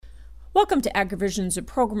Welcome to AgriVisions, a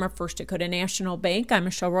program of First Dakota National Bank. I'm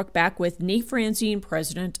Michelle Rook, back with Nate Franzine,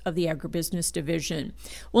 president of the Agribusiness Division.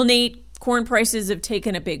 Well, Nate, corn prices have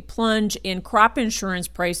taken a big plunge, and crop insurance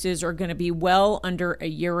prices are going to be well under a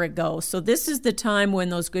year ago. So this is the time when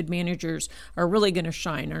those good managers are really going to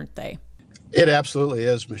shine, aren't they? It absolutely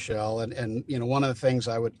is, Michelle. And one of the things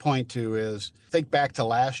I would point to is think back to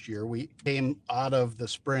last year. We came out of the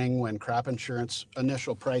spring when crop insurance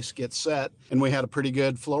initial price gets set, and we had a pretty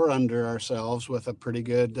good floor under ourselves with a pretty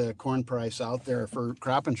good corn price out there for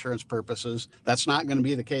crop insurance purposes. That's not going to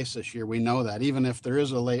be the case this year. We know that. Even if there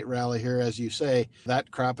is a late rally here, as you say,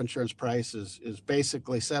 that crop insurance price is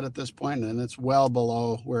basically set at this point, and it's well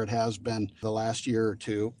below where it has been the last year or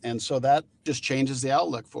two. And so that just changes the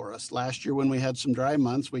outlook for us. Last year, when we had some dry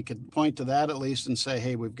months, we could point to that at least and say,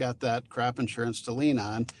 hey, we've got that crop insurance to lean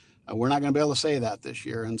on. We're not going to be able to say that this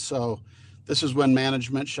year. And so this is when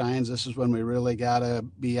management shines. This is when we really got to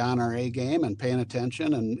be on our A game and paying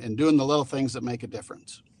attention and doing the little things that make a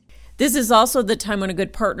difference. This is also the time when a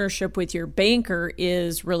good partnership with your banker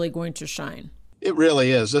is really going to shine. It really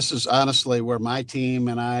is. This is honestly where my team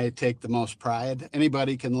and I take the most pride.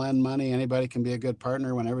 Anybody can lend money. Anybody can be a good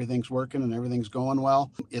partner when everything's working and everything's going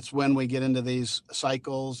well. It's when we get into these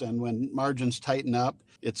cycles and when margins tighten up,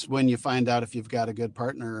 it's when you find out if you've got a good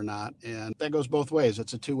partner or not. And that goes both ways.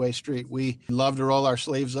 It's a two-way street. We love to roll our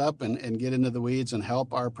sleeves up and get into the weeds and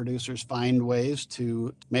help our producers find ways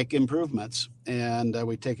to make improvements. And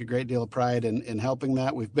we take a great deal of pride in helping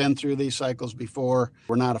that. We've been through these cycles before.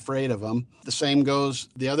 We're not afraid of them. The same goes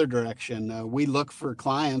the other direction. We look for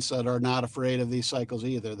clients that are not afraid of these cycles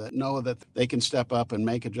either, that know that they can step up and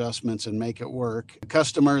make adjustments and make it work. The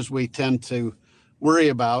customers we tend to worry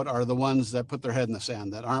about are the ones that put their head in the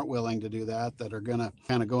sand, that aren't willing to do that, that are going to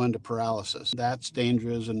kind of go into paralysis. That's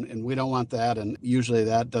dangerous, and we don't want that, and usually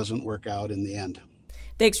that doesn't work out in the end.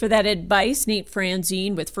 Thanks for that advice, Nate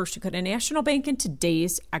Franzine with First Dakota National Bank, in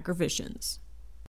today's AgriVisions.